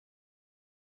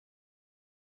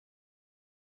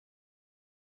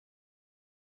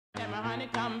my honey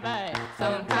come back.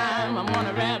 Sometime I'm on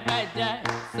a red back jack.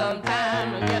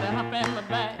 Sometime I get a hump in my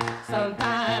back.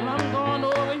 Sometime I'm going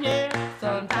over here.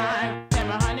 Sometime can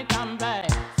my honey come back.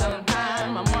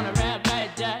 Sometime I'm on a red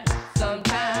back jack.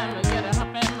 Sometime I get a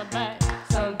hump in my back.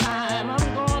 Sometime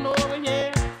I'm going over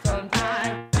here.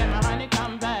 Sometime can my honey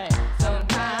come back.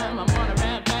 Sometime I'm on a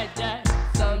red back jack.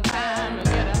 Sometime I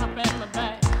get a hump in my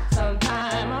back.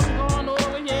 Sometime I'm going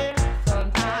over here.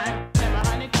 Sometime can my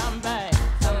honey come back.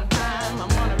 Sometime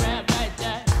I'm on a red back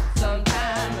jack.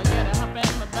 Sometime I get a hump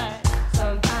in my back.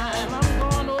 Sometime I'm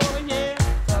going over here.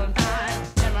 Sometime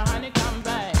can my honey come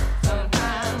back.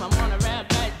 Sometime I'm on a red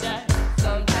back jack.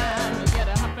 Sometime I get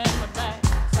a hump in my back.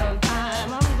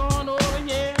 Sometime I'm going over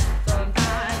here.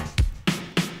 Sometime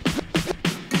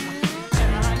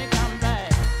can my honey come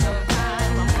back.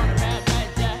 Sometime I'm on a red back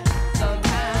jack.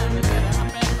 Sometime I get a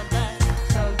hump in my back.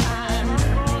 Sometime I'm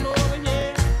going over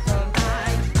here.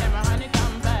 Sometime can my honey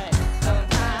come back.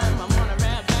 Sometime I'm on a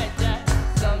red back jack.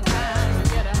 Sometime I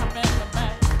get a hump in my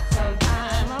back.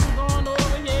 Sometime I'm going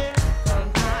over here.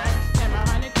 Sometime can my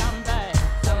honey come back.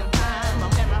 Sometime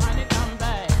I'm can my honey come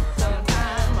back.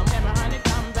 Sometime I'm can my honey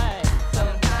come back.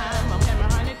 Sometime I'm can my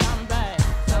honey come back.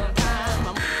 Sometime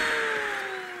I'm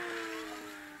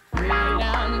way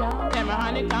down low. Can my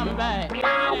honey come back?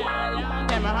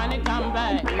 Can my honey come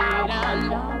back? Down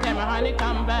low. Can my honey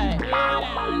come back?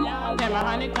 Can my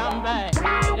honey come back?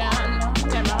 Down low.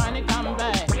 Can my honey come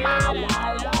back?